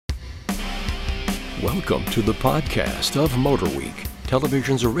Welcome to the podcast of Motor Week,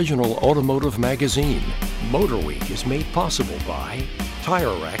 television's original automotive magazine. Motor Week is made possible by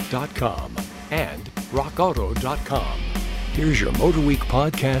TireRack.com and RockAuto.com. Here's your Motor Week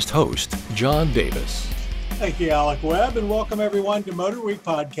podcast host, John Davis. Thank you, Alec Webb, and welcome everyone to Motor Week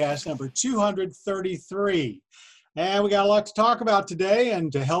podcast number 233. And we got a lot to talk about today,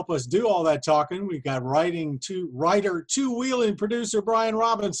 and to help us do all that talking, we've got writer, two-wheeling producer Brian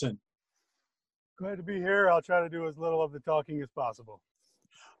Robinson. Glad to be here. I'll try to do as little of the talking as possible.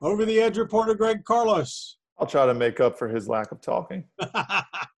 Over the Edge reporter Greg Carlos. I'll try to make up for his lack of talking.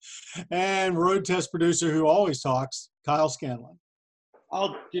 And road test producer who always talks, Kyle Scanlon.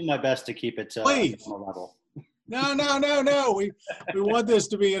 I'll do my best to keep it to Please. a level. No. We want this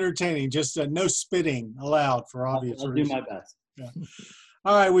to be entertaining. Just no spitting allowed for obvious reasons. I'll do my best. Yeah.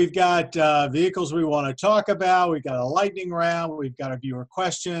 All right, we've got vehicles we want to talk about. We've got a lightning round. We've got a viewer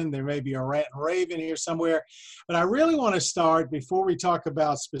question. There may be a rant and rave in here somewhere. But I really want to start, before we talk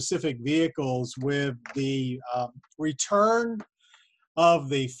about specific vehicles, with the return of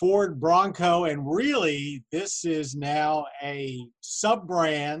the Ford Bronco. And really, this is now a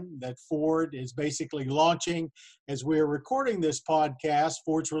sub-brand that Ford is basically launching. As we're recording this podcast,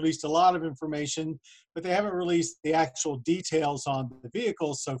 Ford's released a lot of information, but they haven't released the actual details on the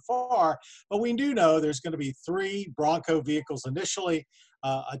vehicles so far. But we do know there's going to be 3 Bronco vehicles initially,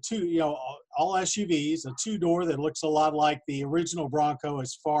 all SUVs, a 2-door that looks a lot like the original Bronco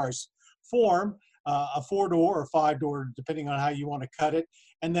as far as form, a 4-door or 5-door, depending on how you want to cut it,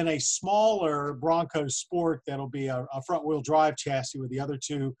 and then a smaller Bronco Sport that'll be a front-wheel drive chassis, with the other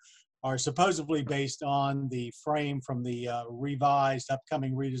 2 are supposedly based on the frame from the revised,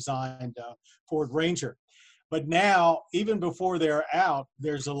 upcoming, redesigned Ford Ranger. But now, even before they're out,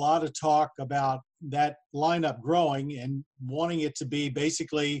 there's a lot of talk about that lineup growing and wanting it to be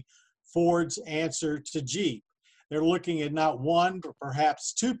basically Ford's answer to Jeep. They're looking at not 1, but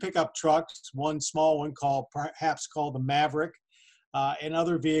perhaps 2 pickup trucks, one small one perhaps called the Maverick, and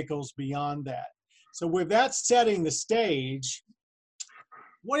other vehicles beyond that. So with that setting the stage,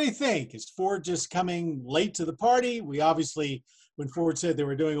 what do you think? Is Ford just coming late to the party? We obviously, when Ford said they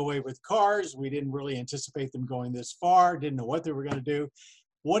were doing away with cars, we didn't really anticipate them going this far, didn't know what they were going to do.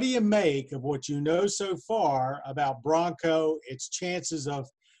 What do you make of what you know so far about Bronco, its chances of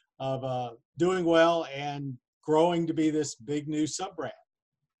doing well and growing to be this big new sub-brand?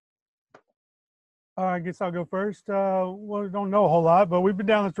 I guess I'll go first. Well, we don't know a whole lot, but we've been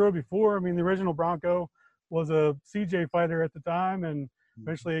down this road before. I mean, the original Bronco was a CJ fighter at the time, and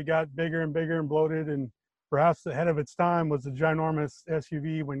eventually it got bigger and bigger and bloated, and perhaps ahead of its time was a ginormous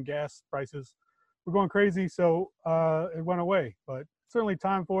SUV when gas prices were going crazy, so it went away. But certainly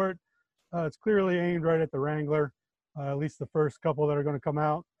time for it. It's clearly aimed right at the Wrangler, at least the first couple that are going to come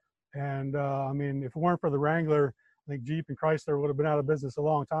out. And I mean, if it weren't for the Wrangler, I think Jeep and Chrysler would have been out of business a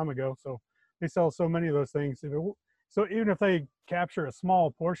long time ago. So they sell so many of those things. So even if they capture a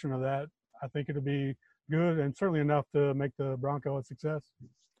small portion of that, I think it'll be good, and certainly enough to make the Bronco a success.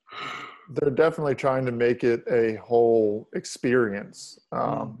 They're definitely trying to make it a whole experience,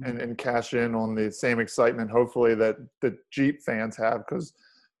 and cash in on the same excitement, hopefully, that the Jeep fans have, because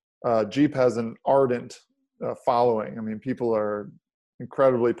Jeep has an ardent following. I mean, people are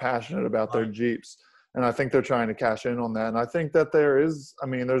incredibly passionate about their Jeeps, and I think they're trying to cash in on that. And I think that there's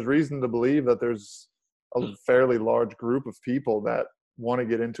reason to believe that there's a fairly large group of people that want to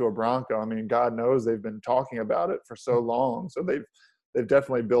get into a Bronco. I mean, God knows they've been talking about it for so long, so they've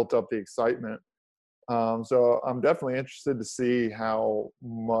definitely built up the excitement. So I'm definitely interested to see how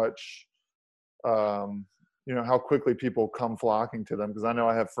much, how quickly people come flocking to them, because I know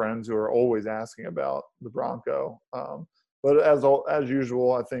I have friends who are always asking about the Bronco. But as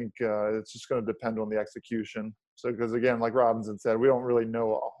usual, I think it's just going to depend on the execution. So, because again, like Robinson said, we don't really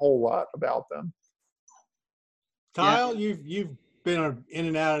know a whole lot about them. Kyle, you've been in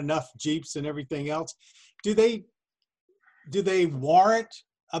and out enough Jeeps and everything else. Do they warrant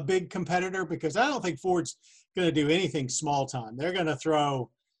a big competitor? Because I don't think Ford's going to do anything small time. They're going to throw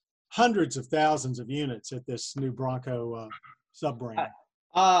hundreds of thousands of units at this new Bronco sub-brand.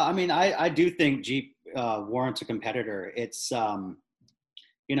 I do think Jeep warrants a competitor. It's, I've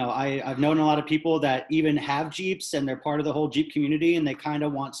known a lot of people that even have Jeeps, and they're part of the whole Jeep community, and they kind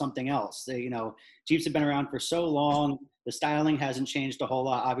of want something else. Jeeps have been around for so long. The styling hasn't changed a whole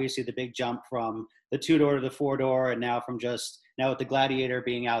lot. Obviously, the big jump from the 2-door to the 4-door, and now with the Gladiator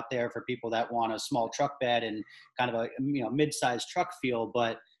being out there for people that want a small truck bed and kind of a mid-sized truck feel.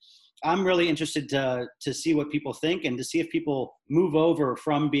 But I'm really interested to see what people think and to see if people move over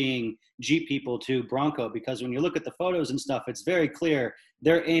from being Jeep people to Bronco, because when you look at the photos and stuff, it's very clear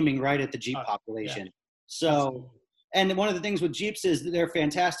they're aiming right at the Jeep population. Yeah. So, Absolutely. and one of the things with Jeeps is that they're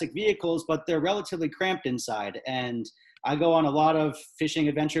fantastic vehicles, but they're relatively cramped inside. And I go on a lot of fishing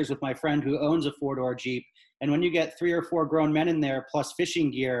adventures with my friend who owns a 4-door Jeep. And when you get 3 or 4 grown men in there plus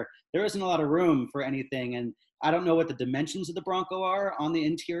fishing gear, there isn't a lot of room for anything. And I don't know what the dimensions of the Bronco are on the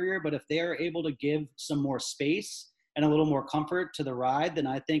interior, but if they are able to give some more space and a little more comfort to the ride, then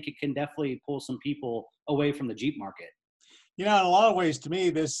I think it can definitely pull some people away from the Jeep market. You know, in a lot of ways, to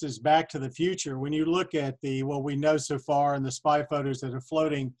me, this is back to the future. When you look at what we know so far in the spy photos that are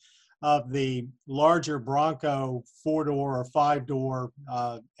floating of the larger Bronco 4-door or 5-door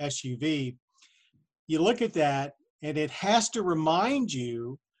SUV, you look at that and it has to remind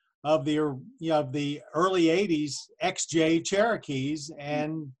you of the early 80s XJ Cherokees.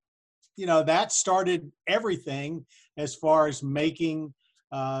 And, that started everything as far as making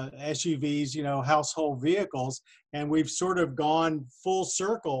SUVs, household vehicles. And we've sort of gone full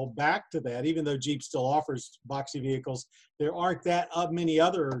circle back to that. Even though Jeep still offers boxy vehicles, there aren't that many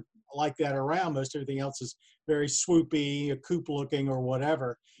other like that around. Most everything else is very swoopy, a coupe looking or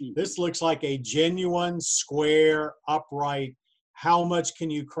whatever. This looks like a genuine, square, upright, how much can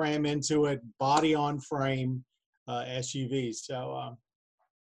you cram into it, body on frame SUV. So,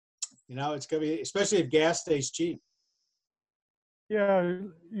 it's going to be, especially if gas stays cheap. Yeah,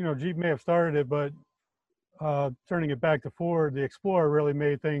 Jeep may have started it, but turning it back to Ford, the Explorer really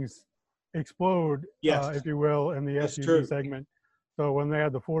made things explode, Yes. if you will, in the That's SUV true. segment. So when they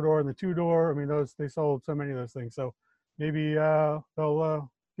had the 4-door and the 2-door, I mean, they sold so many of those things. So maybe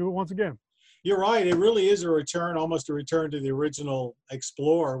they'll do it once again. You're right. It really is almost a return to the original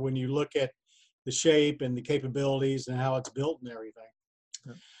Explorer when you look at the shape and the capabilities and how it's built and everything.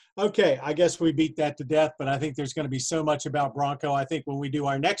 Yeah. Okay, I guess we beat that to death, but I think there's going to be so much about Bronco. I think when we do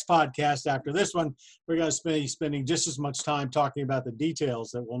our next podcast after this one, we're going to be spending just as much time talking about the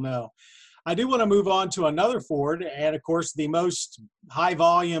details that we'll know. I do want to move on to another Ford, and of course, the most high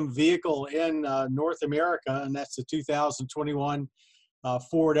volume vehicle in North America, and that's the 2021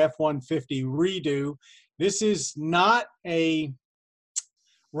 Ford F-150 Redo. This is not a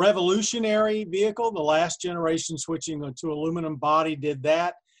revolutionary vehicle. The last generation switching to aluminum body did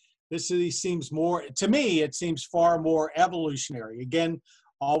that. This seems more, to me, it seems far more evolutionary. Again,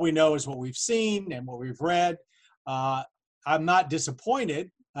 all we know is what we've seen and what we've read. I'm not disappointed.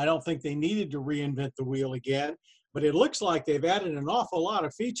 I don't think they needed to reinvent the wheel again, but it looks like they've added an awful lot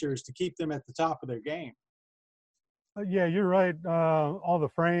of features to keep them at the top of their game. Yeah, you're right. All the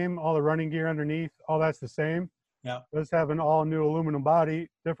frame, all the running gear underneath, all that's the same. Yeah. It does have an all new aluminum body,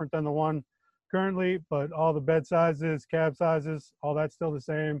 different than the one currently, but all the bed sizes, cab sizes, all that's still the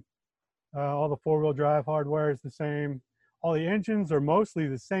same. All the 4-wheel drive hardware is the same. All the engines are mostly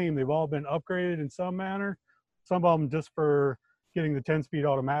the same. They've all been upgraded in some manner. Some of them just for getting the 10-speed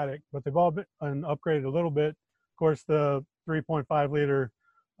automatic, but they've all been upgraded a little bit. Of course, the 3.5 liter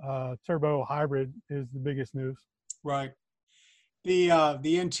turbo hybrid is the biggest news. Right. The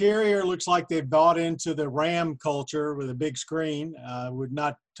interior looks like they've bought into the Ram culture with a big screen. Would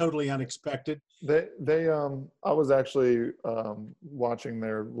not totally unexpected. I was actually watching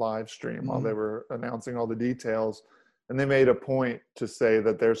their live stream while they were announcing all the details, and they made a point to say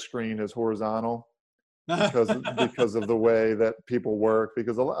that their screen is horizontal because of the way that people work.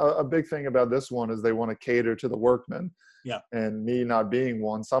 Because a big thing about this one is they want to cater to the workman. Yeah. And me not being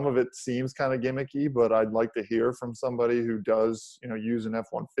one, some of it seems kind of gimmicky, but I'd like to hear from somebody who does, use an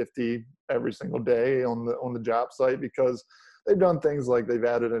F-150 every single day on the job site, because they've done things like they've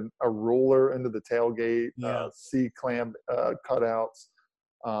added a ruler into the tailgate, C-clamp cutouts.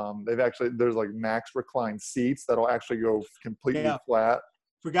 There's like max recline seats that'll actually go completely flat.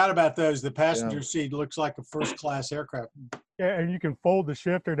 Forgot about those. The passenger seat looks like a first-class aircraft. Yeah, and you can fold the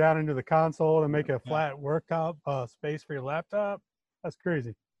shifter down into the console and make a flat worktop space for your laptop. That's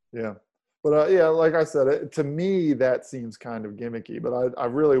crazy. Yeah. But like I said, to me, that seems kind of gimmicky. But I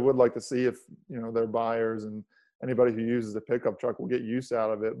really would like to see if, their buyers and anybody who uses a pickup truck will get use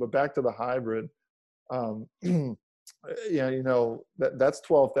out of it. But back to the hybrid, that's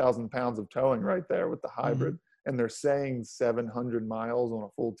 12,000 pounds of towing right there with the hybrid. And they're saying 700 miles on a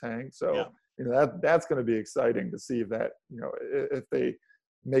full tank. So, that's going to be exciting to see if that, if they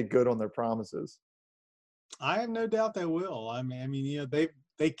make good on their promises. I have no doubt they will. I mean,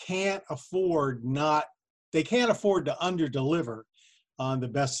 they can't afford to underdeliver on the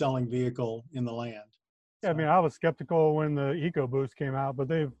best-selling vehicle in the land. Yeah, I mean, I was skeptical when the EcoBoost came out, but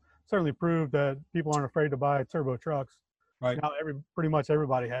they've certainly proved that people aren't afraid to buy turbo trucks. Right. Now pretty much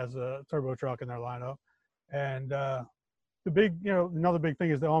everybody has a turbo truck in their lineup. And the big, another big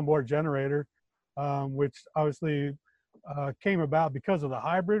thing is the onboard generator, which obviously came about because of the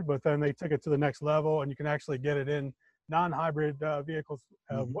hybrid, but then they took it to the next level, and you can actually get it in non-hybrid vehicles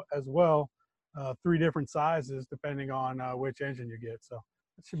as well, 3 different sizes depending on which engine you get. So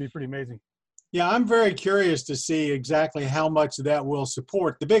it should be pretty amazing. Yeah, I'm very curious to see exactly how much that will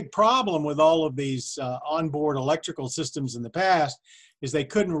support. The big problem with all of these onboard electrical systems in the past is they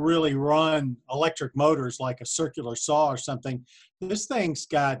couldn't really run electric motors like a circular saw or something. This thing's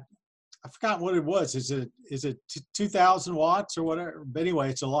got, I forgot what it was. Is it 2,000 watts or whatever? But anyway,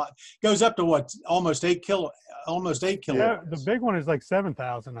 it's a lot. It goes up to what? Almost 8 kilowatts. Yeah, the big one is like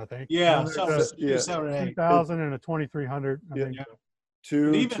 7,000, I think. Yeah, so, 7 or 8. 2,000 and a 2,300. I think.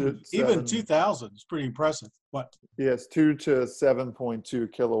 Even 2,000 is pretty impressive. What? Yes, 2 to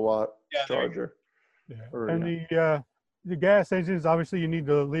 7.2 kilowatt charger. Yeah. And the gas engines, obviously you need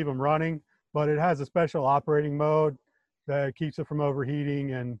to leave them running, but it has a special operating mode that keeps it from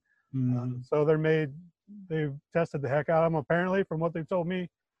overheating. And so they've tested the heck out of them, apparently, from what they've told me.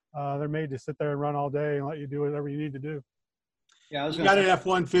 They're made to sit there and run all day and let you do whatever you need to do. Yeah, you got an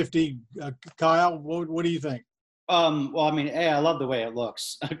F-150, Kyle. What do you think? Well, I mean, I love the way it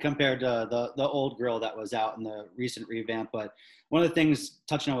looks compared to the old grill that was out in the recent revamp. But one of the things,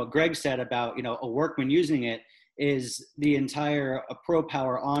 touching on what Greg said about, a workman using it, is the entire Pro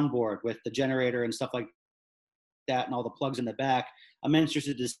Power onboard with the generator and stuff like that and all the plugs in the back. I'm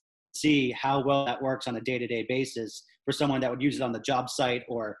interested to see how well that works on a day-to-day basis for someone that would use it on the job site,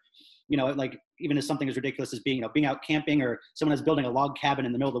 or, like even as something as ridiculous as being out camping, or someone that's building a log cabin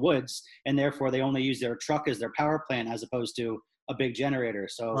in the middle of the woods, and therefore they only use their truck as their power plant as opposed to a big generator.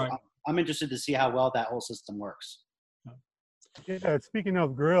 So right. I'm interested to see how well that whole system works. Yeah, speaking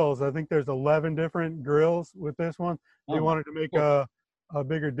of grills, I think there's 11 different grills with this one. They wanted to make a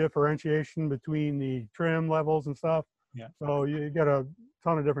bigger differentiation between the trim levels and stuff. Yeah. So you got a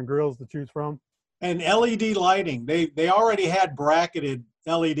ton of different grills to choose from. And LED lighting. They already had bracketed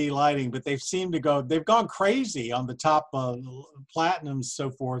LED lighting, but they've gone crazy on the top platinums, so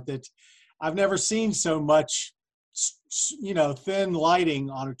forth. I've never seen so much, thin lighting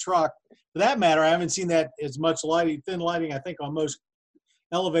on a truck. For that matter, I haven't seen that as much thin lighting, I think, on most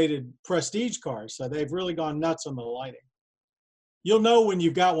elevated prestige cars. So they've really gone nuts on the lighting. You'll know when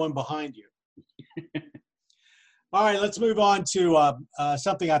you've got one behind you. All right, let's move on to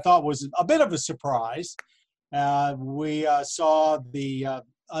something I thought was a bit of a surprise. We saw the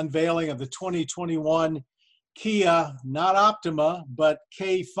unveiling of the 2021 Kia, not Optima, but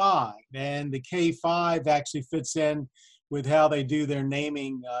K5. And the K5 actually fits in with how they do their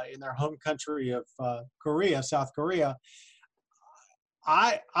naming in their home country of South Korea.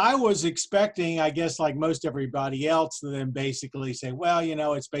 I was expecting, I guess, like most everybody else, to then basically say, well,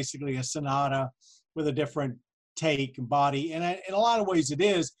 it's basically a Sonata with a different take and body. And in a lot of ways it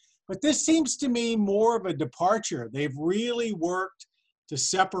is. But this seems to me more of a departure. They've really worked to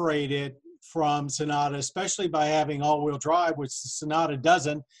separate it from Sonata, especially by having all-wheel drive, which the Sonata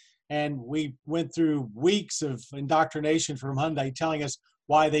doesn't. And we went through weeks of indoctrination from Hyundai telling us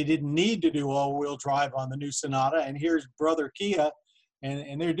why they didn't need to do all-wheel drive on the new Sonata. And here's brother Kia,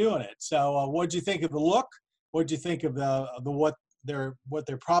 and they're doing it. So what'd you think of the look? What'd you think of how they're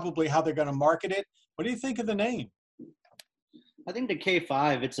going to market it? What do you think of the name? I think the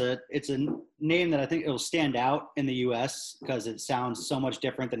K5, it's a name that I think it'll stand out in the U.S. because it sounds so much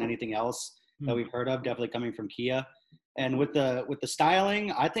different than anything else that we've heard of, definitely coming from Kia. And with the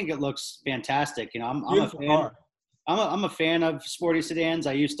styling, I think it looks fantastic. I'm a fan. I'm a fan of sporty sedans.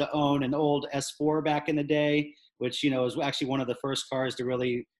 I used to own an old S4 back in the day, which was actually one of the first cars to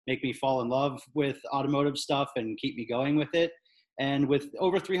really make me fall in love with automotive stuff and keep me going with it. And with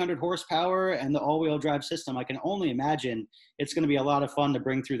over 300 horsepower and the all-wheel drive system, I can only imagine it's going to be a lot of fun to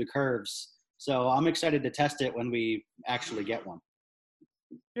bring through the curves. So I'm excited to test it when we actually get one.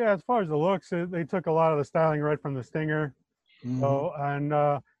 Yeah, as far as the looks, they took a lot of the styling right from the Stinger. So, and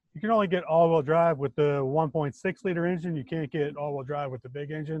you can only get all-wheel drive with the 1.6 liter engine. You can't get all-wheel drive with the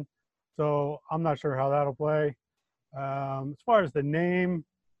big engine. So I'm not sure how that'll play. As far as the name,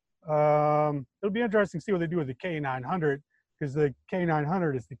 it'll be interesting to see what they do with the K900. Because the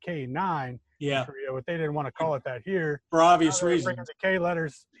K900 is the K9 in Korea, but they didn't want to call it that here. For obvious reasons. Bringing the K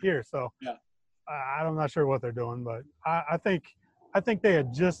letters here, so I'm not sure what they're doing, but I think they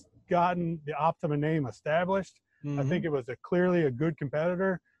had just gotten the Optima name established. I think it was clearly a good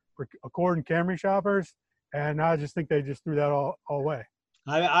competitor for Accord and Camry shoppers, and I just think they just threw that all away.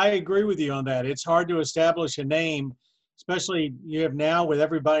 I agree with you on that. It's hard to establish a name, especially you have now with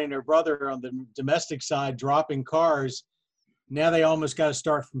everybody and their brother on the domestic side dropping cars. Now they almost got to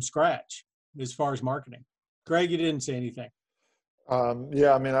start from scratch as far as marketing. Greg, you didn't say anything.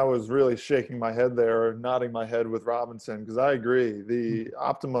 Yeah, I mean, I was really shaking my head there, or nodding my head with Robinson, because I agree. The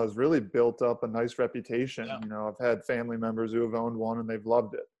Optima has really built up a nice reputation. Yeah. You know, I've had family members who have owned one and they've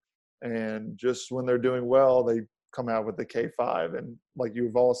loved it. And just when they're doing well, they come out with the K5. And like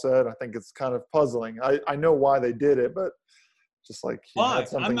you've all said, I think it's kind of puzzling. I know why they did it, but just like he Why? had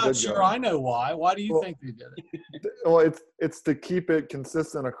something I'm not good sure going. I know why. Why do you Well, think they did it? Well, it's to keep it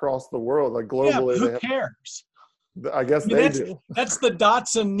consistent across the world. Like Yeah, but globally, who they have, cares? I guess I mean, they do. that's the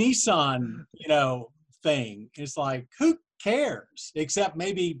Datsun Nissan, thing. It's like, who cares? Except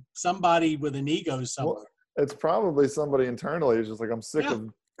maybe somebody with an ego somewhere. Well, it's probably somebody internally who's just like, I'm sick Yeah. of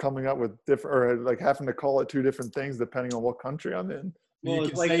coming up with different, or like having to call it two different things depending on what country I'm in. You Well, can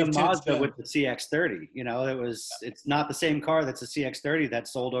it's like the save 10 Mazda cents. with the CX-30. It's not the same car that's a CX-30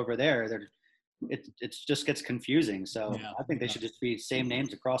 that's sold over there. It just gets confusing. So Yeah. I think they should just be same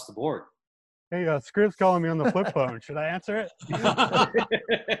names across the board. Hey, Scripps calling me on the flip phone. Should I answer it?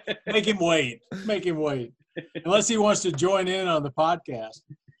 Make him wait. Make him wait. Unless he wants to join in on the podcast.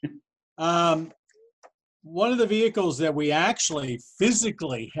 One of the vehicles that we actually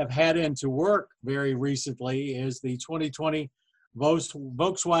physically have had into work very recently is the 2020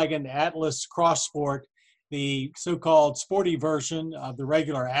 Volkswagen Atlas Cross Sport, the so-called sporty version of the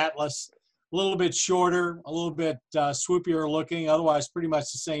regular Atlas. A little bit shorter, a little bit swoopier looking, otherwise pretty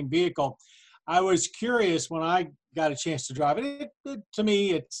much the same vehicle. I was curious when I got a chance to drive it. To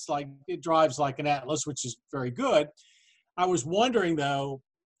me, it's like it drives like an Atlas, which is very good. I was wondering, though,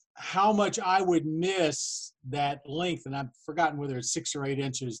 how much I would miss that length, and I've forgotten whether it's 6 or 8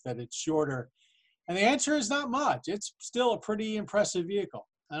 inches that it's shorter. And the answer is not much. It's still a pretty impressive vehicle.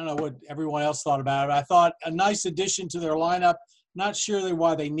 I don't know what everyone else thought about it. I thought a nice addition to their lineup. Not sure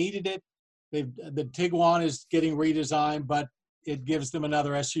why they needed it. The Tiguan is getting redesigned, but it gives them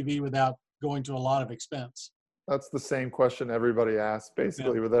another SUV without going to a lot of expense. That's the same question everybody asks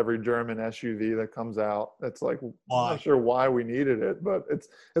basically with every German SUV that comes out. It's like, I'm Why? not sure why we needed it, but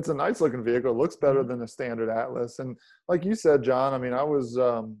it's a nice looking vehicle. It looks better than a standard Atlas. And like you said, John, I mean,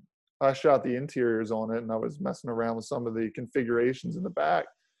 I shot the interiors on it and I was messing around with some of the configurations in the back.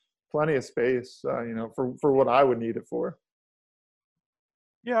 Plenty of space, for what I would need it for.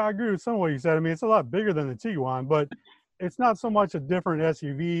 Yeah, I agree with some of what you said. I mean, it's a lot bigger than the Tiguan, but it's not so much a different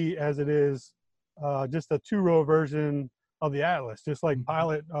SUV as it is just a 2-row version of the Atlas, just like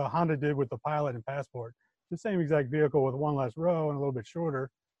Honda did with the Pilot and Passport. The same exact vehicle with 1 less row and a little bit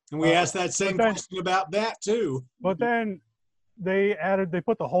shorter. And we asked that same question about that too. But then they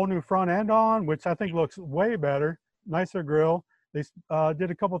put the whole new front end on, which I think looks way better, nicer grille. They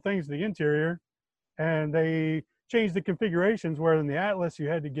did a couple things to the interior, and they changed the configurations where in the Atlas you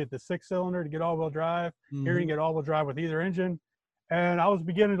had to get the 6-cylinder to get all-wheel drive. Mm-hmm. Here you can get all-wheel drive with either engine. And I was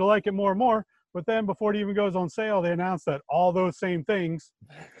beginning to like it more and more. But then before it even goes on sale, they announced that all those same things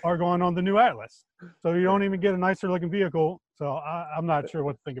are going on the new Atlas. So you don't even get a nicer looking vehicle. So I'm not sure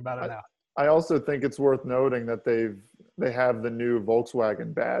what to think about it now. I also think it's worth noting that they have the new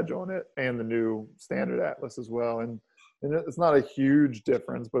Volkswagen badge on it and the new standard Atlas as well. And it's not a huge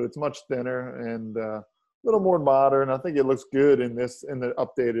difference, but it's much thinner and a little more modern. I think it looks good in the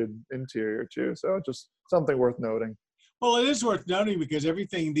updated interior too. So just something worth noting. Well, it is worth noting because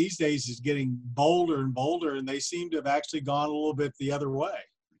everything these days is getting bolder and bolder, and they seem to have actually gone a little bit the other way.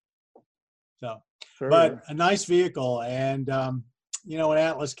 So, Sure. But a nice vehicle. And, when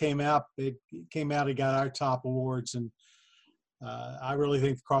Atlas came out, it got our top awards. And I really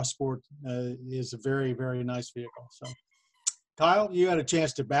think the Cross Sport is a very, very nice vehicle. So, Kyle, you had a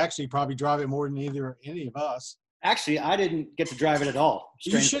chance to actually probably drive it more than any of us. Actually, I didn't get to drive it at all.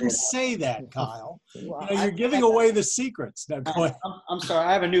 You shouldn't say that, Kyle. Well, You're giving away the secrets. No, go ahead. I'm sorry.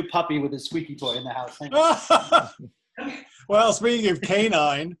 I have a new puppy with a squeaky toy in the house. Well, speaking of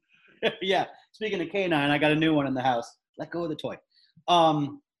canine. Yeah. Speaking of canine, I got a new one in the house. Let go of the toy.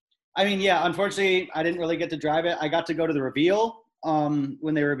 Unfortunately, I didn't really get to drive it. I got to go to the reveal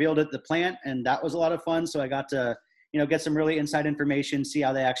when they revealed it at the plant, and that was a lot of fun. So I got to, get some really inside information, see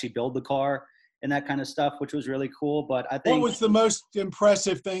how they actually build the car and that kind of stuff, which was really cool. But I think— What was the most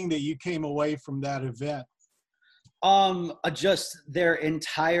impressive thing that you came away from that event? Just their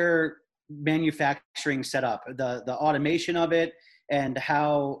entire manufacturing setup, the automation of it, and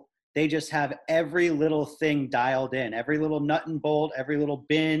how they just have every little thing dialed in, every little nut and bolt, every little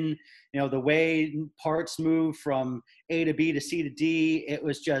bin, the way parts move from A to B to C to D. It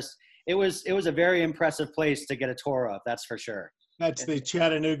was a very impressive place to get a tour of. That's for sure. That's the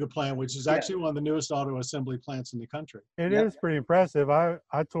Chattanooga plant, which is actually one of the newest auto assembly plants in the country. It is pretty impressive. I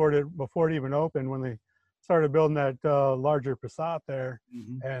toured it before it even opened when they started building that larger Passat there,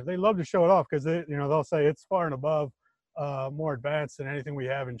 and they love to show it off because they'll say it's far and above, more advanced than anything we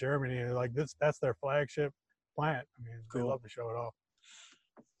have in Germany. And like that's their flagship plant. I mean, Cool. They love to show it off.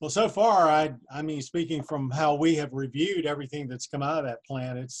 Well, so far, I mean, speaking from how we have reviewed everything that's come out of that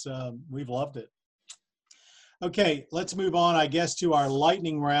plant, we've loved it. Okay, let's move on, I guess, to our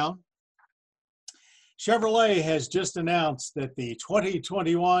lightning round. Chevrolet has just announced that the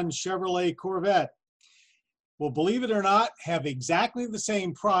 2021 Chevrolet Corvette will, believe it or not, have exactly the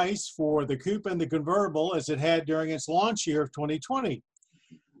same price for the coupe and the convertible as it had during its launch year of 2020.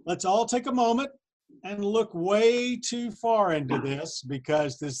 Let's all take a moment and look way too far into this,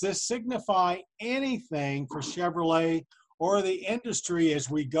 because does this signify anything for Chevrolet or the industry as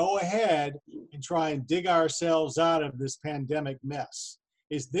we go ahead and try and dig ourselves out of this pandemic mess?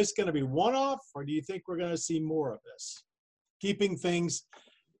 Is this going to be one-off, or do you think we're going to see more of this, keeping things,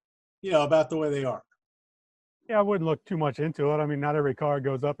 about the way they are? Yeah, I wouldn't look too much into it. I mean, not every car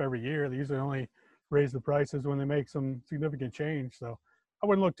goes up every year. They usually only raise the prices when they make some significant change. So I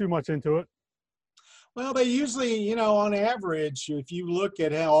wouldn't look too much into it. Well, they usually, on average, if you look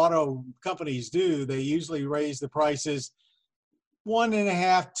at how auto companies do, they usually raise the prices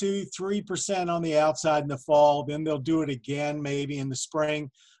 1.5%, 2%, 3% on the outside in the fall. Then they'll do it again maybe in the spring.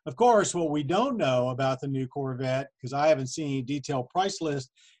 Of course, what we don't know about the new Corvette, because I haven't seen any detailed price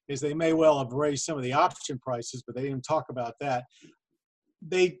list, is they may well have raised some of the option prices, but they didn't talk about that.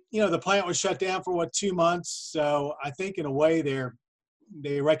 The plant was shut down for 2 months. So I think in a way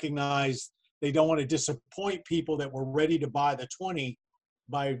they recognize they don't want to disappoint people that were ready to buy the 20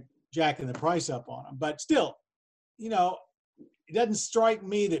 by jacking the price up on them. But still, it doesn't strike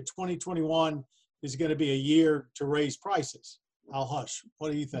me that 2021 is going to be a year to raise prices. I'll hush.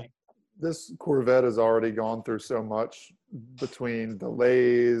 What do you think? This Corvette has already gone through so much between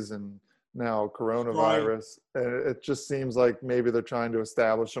delays and now coronavirus. Right. And it just seems like maybe they're trying to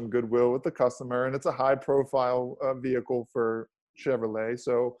establish some goodwill with the customer. And it's a high-profile vehicle for Chevrolet.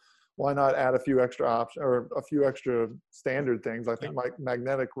 So why not add a few extra options or a few extra standard things? I think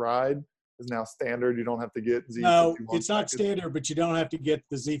magnetic ride is now standard. You don't have to get Z51. No, it's not standard, but you don't have to get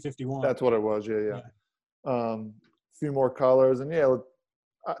the Z51. That's what it was. Yeah. A few more colors, and it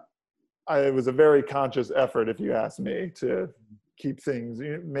was a very conscious effort, if you ask me, to keep things.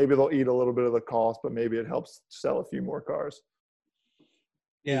 Maybe they'll eat a little bit of the cost, but maybe it helps sell a few more cars.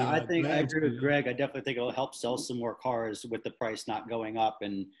 Yeah, I agree with Greg. I definitely think it'll help sell some more cars with the price not going up.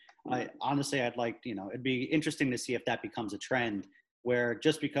 And I honestly, I'd like, it'd be interesting to see if that becomes a trend where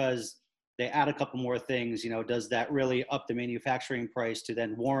just because they add a couple more things, does that really up the manufacturing price to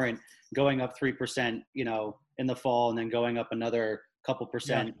then warrant going up 3%, in the fall and then going up another couple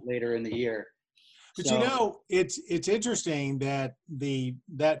percent later in the year. But it's interesting that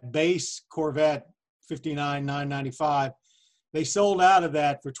that base Corvette 59,995, they sold out of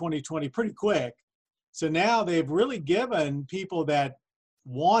that for 2020 pretty quick. So now they've really given people that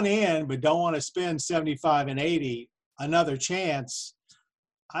want in but don't want to spend 75 and 80 another chance.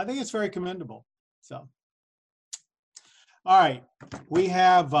 I think it's very commendable. So, all right, we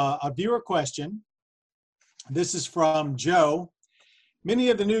have a viewer question. This is from Joe. Many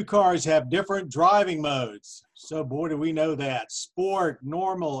of the new cars have different driving modes. So boy, do we know that. Sport,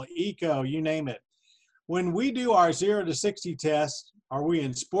 normal, eco, you name it. When we do our 0 to 60 test, are we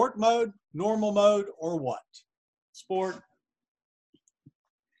in sport mode, normal mode, or what? Sport.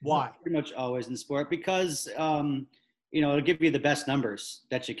 Why? Pretty much always in sport because, it'll give you the best numbers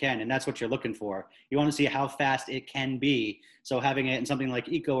that you can, and that's what you're looking for. You want to see how fast it can be. So having it in something like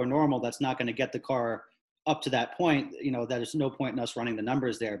eco or normal, that's not going to get the car up to that point. There's no point in us running the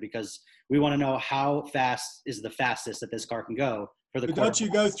numbers there because we want to know how fast is the fastest that this car can go for the. But don't you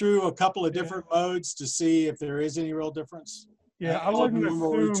go through a couple of different modes to see if there is any real difference? Yeah, I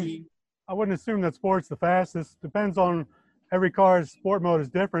wouldn't assume that sport's the fastest. Depends on every car's sport mode is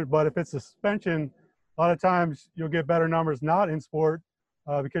different, but if it's suspension, a lot of times you'll get better numbers not in sport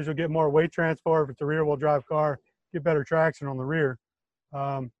because you'll get more weight transfer. If it's a rear-wheel drive car, get better traction on the rear.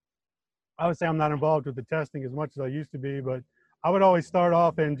 I would say I'm not involved with the testing as much as I used to be, but I would always start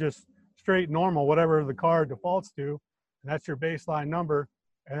off in just straight normal, whatever the car defaults to, and that's your baseline number.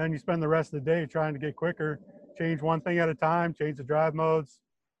 And then you spend the rest of the day trying to get quicker, change one thing at a time, change the drive modes,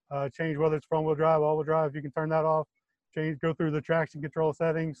 change whether it's front-wheel drive, all-wheel drive, you can turn that off, go through the traction control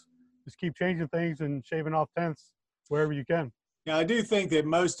settings, just keep changing things and shaving off tenths wherever you can. Yeah, I do think that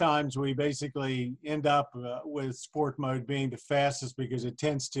most times we basically end up with sport mode being the fastest because it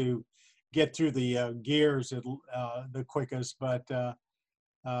tends to get through the gears the quickest. But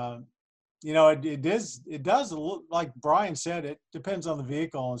you know, it does look like Brian said, it depends on the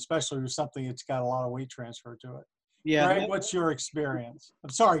vehicle, especially with something that's got a lot of weight transfer to it. Yeah. Greg, what's your experience?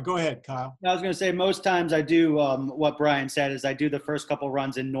 I'm sorry, go ahead, Kyle. I was going to say most times I do what Brian said is I do the first couple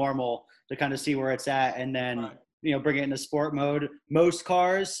runs in normal to kind of see where it's at, and then Right. bring it into sport mode. Most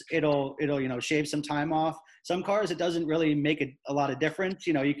cars it'll shave some time off. Some cars it doesn't really make a lot of difference.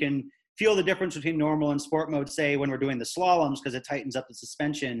 You can feel the difference between normal and sport mode, say when we're doing the slaloms, because it tightens up the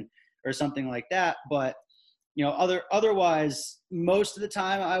suspension or something like that. But otherwise, most of the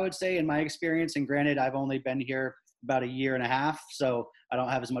time I would say in my experience, and granted I've only been here about a year and a half, so I don't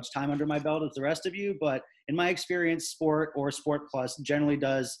have as much time under my belt as the rest of you, but in my experience, Sport or Sport Plus generally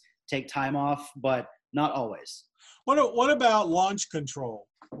does take time off, but not always. What about launch control?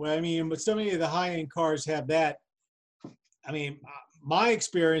 Well, I mean, but so many of the high-end cars have that. I mean, my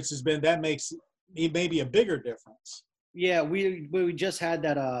experience has been that makes maybe a bigger difference. Yeah, we just had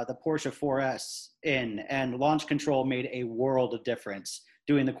that the Porsche 4S in, and launch control made a world of difference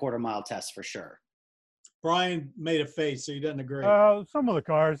doing the quarter-mile test for sure. Brian made a face, so he doesn't agree. Some of the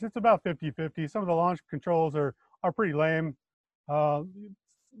cars, it's about 50-50. Some of the launch controls are pretty lame.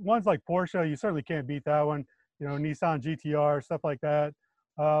 Ones like Porsche, you certainly can't beat that one. Nissan GTR, stuff like that.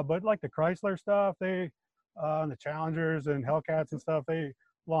 But like the Chrysler stuff, the Challengers and Hellcats and stuff, they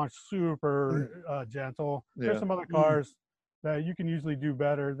launch super gentle. Yeah. There's some other cars that you can usually do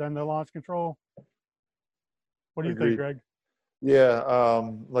better than the launch control. What do you think, Greg? Yeah,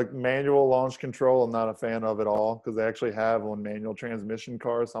 like manual launch control, I'm not a fan of at all, because they actually have on manual transmission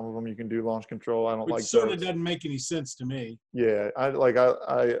cars. Some of them you can do launch control. I don't Which like sort those. of doesn't make any sense to me. Yeah, I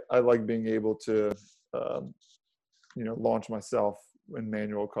like being able to launch myself in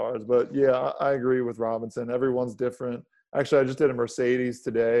manual cars. But yeah, I agree with Robinson. Everyone's different. Actually, I just did a Mercedes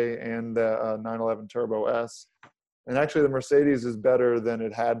today and the 911 Turbo S. And actually, the Mercedes is better than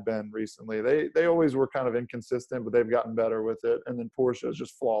it had been recently. They always were kind of inconsistent, but they've gotten better with it. And then Porsche is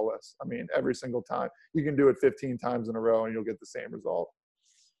just flawless. I mean, every single time. You can do it 15 times in a row and you'll get the same result.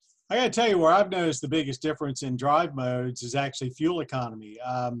 I got to tell you, where I've noticed the biggest difference in drive modes is actually fuel economy.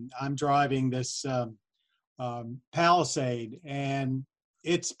 I'm driving this Palisade, and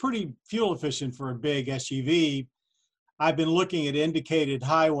it's pretty fuel efficient for a big SUV. I've been looking at indicated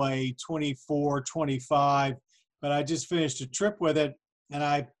highway 24, 25, but I just finished a trip with it, and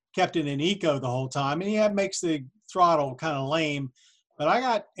I kept it in eco the whole time. And yeah, it makes the throttle kind of lame, but I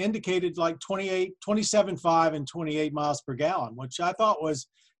got indicated like 27.5 and 28 miles per gallon, which I thought was,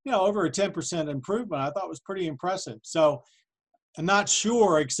 over a 10% improvement. I thought was pretty impressive. So I'm not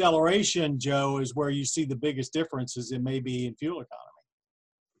sure acceleration, Joe, is where you see the biggest differences. It may be in fuel economy.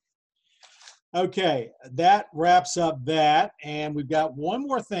 Okay, that wraps up that. And we've got one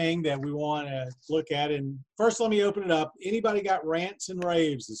more thing that we want to look at. And first, let me open it up. Anybody got rants and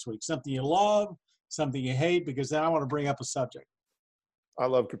raves this week? Something you love, something you hate? Because then I want to bring up a subject. I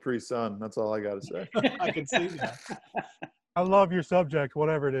love Capri Sun. That's all I got to say. I can see that. I love your subject,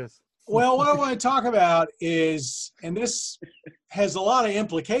 whatever it is. Well, what I want to talk about is, and this has a lot of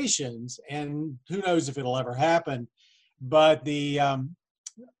implications, and who knows if it'll ever happen, but the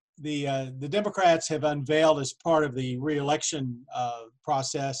Democrats have unveiled, as part of the re-election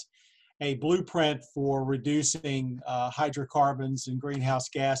process, a blueprint for reducing hydrocarbons and greenhouse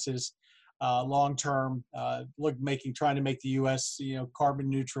gases long-term, trying to make the U.S. carbon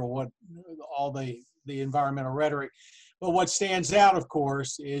neutral. All the environmental rhetoric. But what stands out, of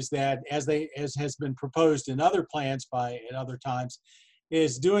course, is that as has been proposed in other plans at other times,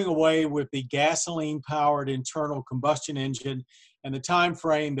 is doing away with the gasoline-powered internal combustion engine, and the time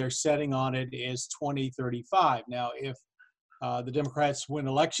frame they're setting on it is 2035. Now, if the Democrats win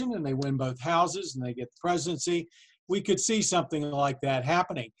election and they win both houses and they get the presidency, we could see something like that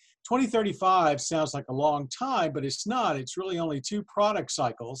happening. 2035 sounds like a long time, but it's not. It's really only 2 product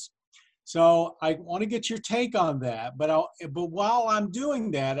cycles. So I want to get your take on that. But while I'm doing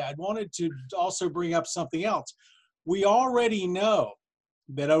that, I wanted to also bring up something else. We already know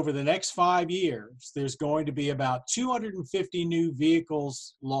that over the next 5 years, there's going to be about 250 new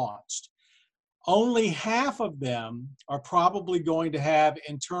vehicles launched. Only half of them are probably going to have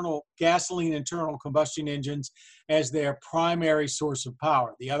gasoline internal combustion engines as their primary source of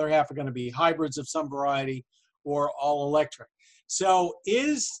power. The other half are going to be hybrids of some variety or all electric. So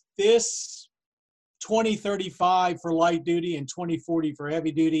is this 2035 for light duty and 2040 for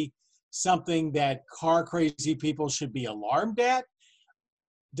heavy duty something that car crazy people should be alarmed at?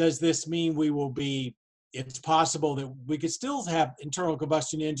 Does this mean it's possible that we could still have internal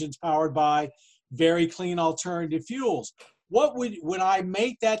combustion engines powered by very clean alternative fuels? When I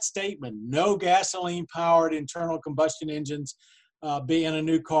make that statement, no gasoline powered internal combustion engines be in a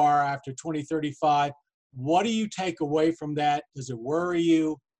new car after 2035. What do you take away from that? Does it worry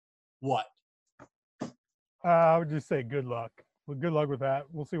you? What? I would just say good luck. Well, good luck with that.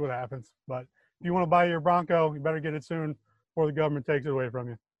 We'll see what happens. But if you want to buy your Bronco, you better get it soon before the government takes it away from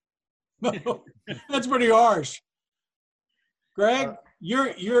you. That's pretty harsh. Greg,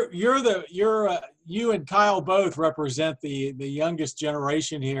 you and Kyle both represent the youngest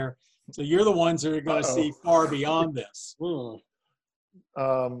generation here, so you're the ones that are going to see far beyond this.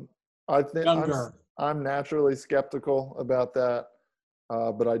 I think Younger. I'm naturally skeptical about that,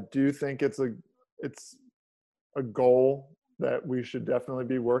 but I do think it's a goal that we should definitely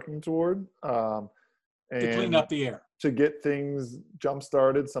be working toward. And To clean up the air. To get things jump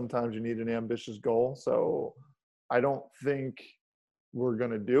started, sometimes you need an ambitious goal. So I don't think we're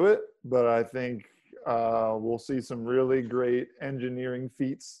going to do it, but I think we'll see some really great engineering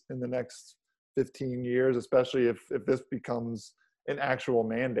feats in the next 15 years, especially if this becomes an actual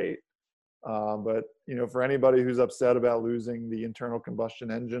mandate. But, for anybody who's upset about losing the internal combustion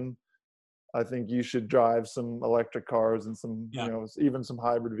engine, I think you should drive some electric cars and some, even some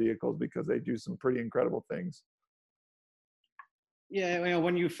hybrid vehicles, because they do some pretty incredible things. Yeah,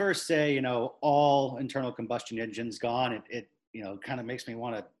 when you first say, all internal combustion engines gone, it kind of makes me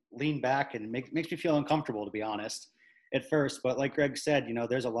want to lean back and makes me feel uncomfortable, to be honest, at first. But like Greg said,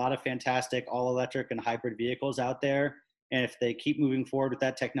 there's a lot of fantastic all electric and hybrid vehicles out there. And if they keep moving forward with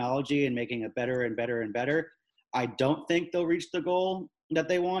that technology and making it better and better and better, I don't think they'll reach the goal that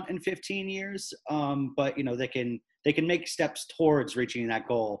they want in 15 years. But they can make steps towards reaching that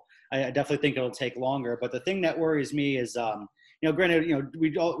goal. I definitely think it'll take longer. But the thing that worries me is, granted, we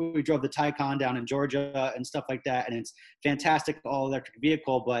drove the Taycan down in Georgia and stuff like that, and it's fantastic all electric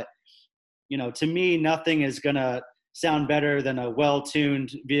vehicle. But to me, nothing is gonna sound better than a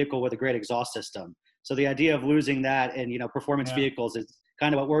well-tuned vehicle with a great exhaust system. So the idea of losing that in performance vehicles is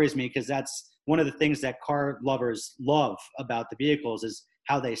kind of what worries me, because that's one of the things that car lovers love about the vehicles is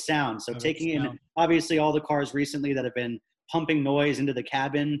how they sound. So taking in obviously all the cars recently that have been pumping noise into the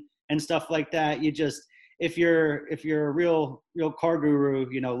cabin and stuff like that, if you're a real car guru,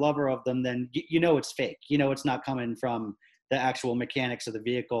 lover of them, then it's fake. It's not coming from the actual mechanics of the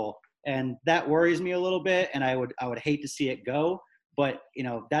vehicle, and that worries me a little bit. And I would hate to see it go, but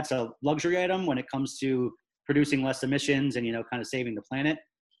that's a luxury item when it comes to producing less emissions and kind of saving the planet.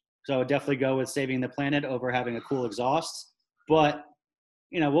 So I would definitely go with saving the planet over having a cool exhaust. But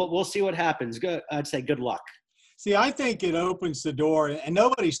we'll see what happens. I'd say good luck. See, I think it opens the door, and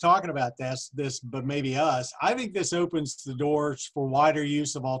nobody's talking about this, but maybe us. I think this opens the doors for wider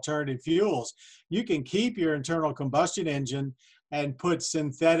use of alternative fuels. You can keep your internal combustion engine and put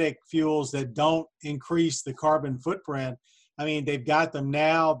synthetic fuels that don't increase the carbon footprint. I mean, they've got them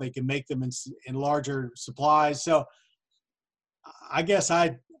now. They can make them in larger supplies. So I guess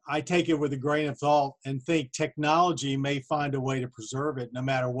I take it with a grain of salt and think technology may find a way to preserve it no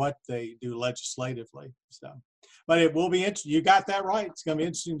matter what they do legislatively. So. But it will be interesting. You got that right. It's going to be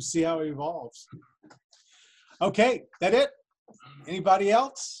interesting to see how it evolves. Okay, that it? Anybody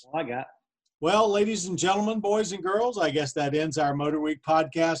else? I got. Well, ladies and gentlemen, boys and girls, I guess that ends our Motor Week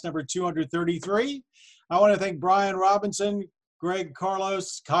podcast number 233. I want to thank Brian Robinson, Greg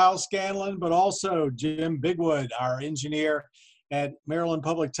Carlos, Kyle Scanlon, but also Jim Bigwood, our engineer at Maryland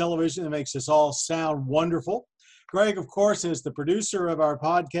Public Television that makes us all sound wonderful. Greg, of course, is the producer of our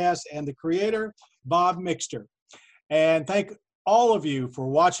podcast, and the creator, Bob Mixter. And thank all of you for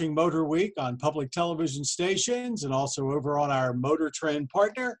watching Motor Week on public television stations and also over on our Motor Trend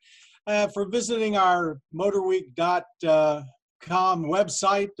partner, for visiting our motorweek.com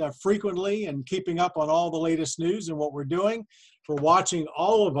website frequently and keeping up on all the latest news and what we're doing, for watching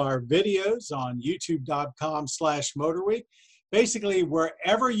all of our videos on youtube.com/motorweek. Basically,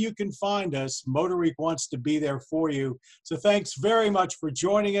 wherever you can find us, Motor Week wants to be there for you. So thanks very much for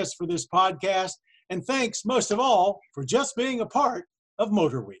joining us for this podcast. And thanks, most of all, for just being a part of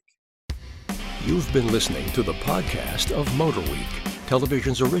Motor Week. You've been listening to the podcast of Motor Week,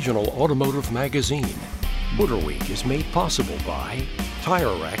 television's original automotive magazine. Motor Week is made possible by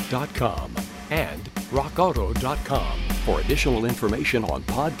TireRack.com and RockAuto.com. For additional information on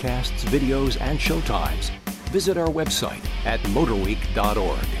podcasts, videos, and showtimes, visit our website at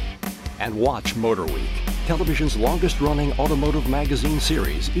motorweek.org. And watch Motor Week, television's longest-running automotive magazine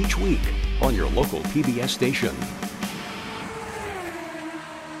series, each week on your local PBS station.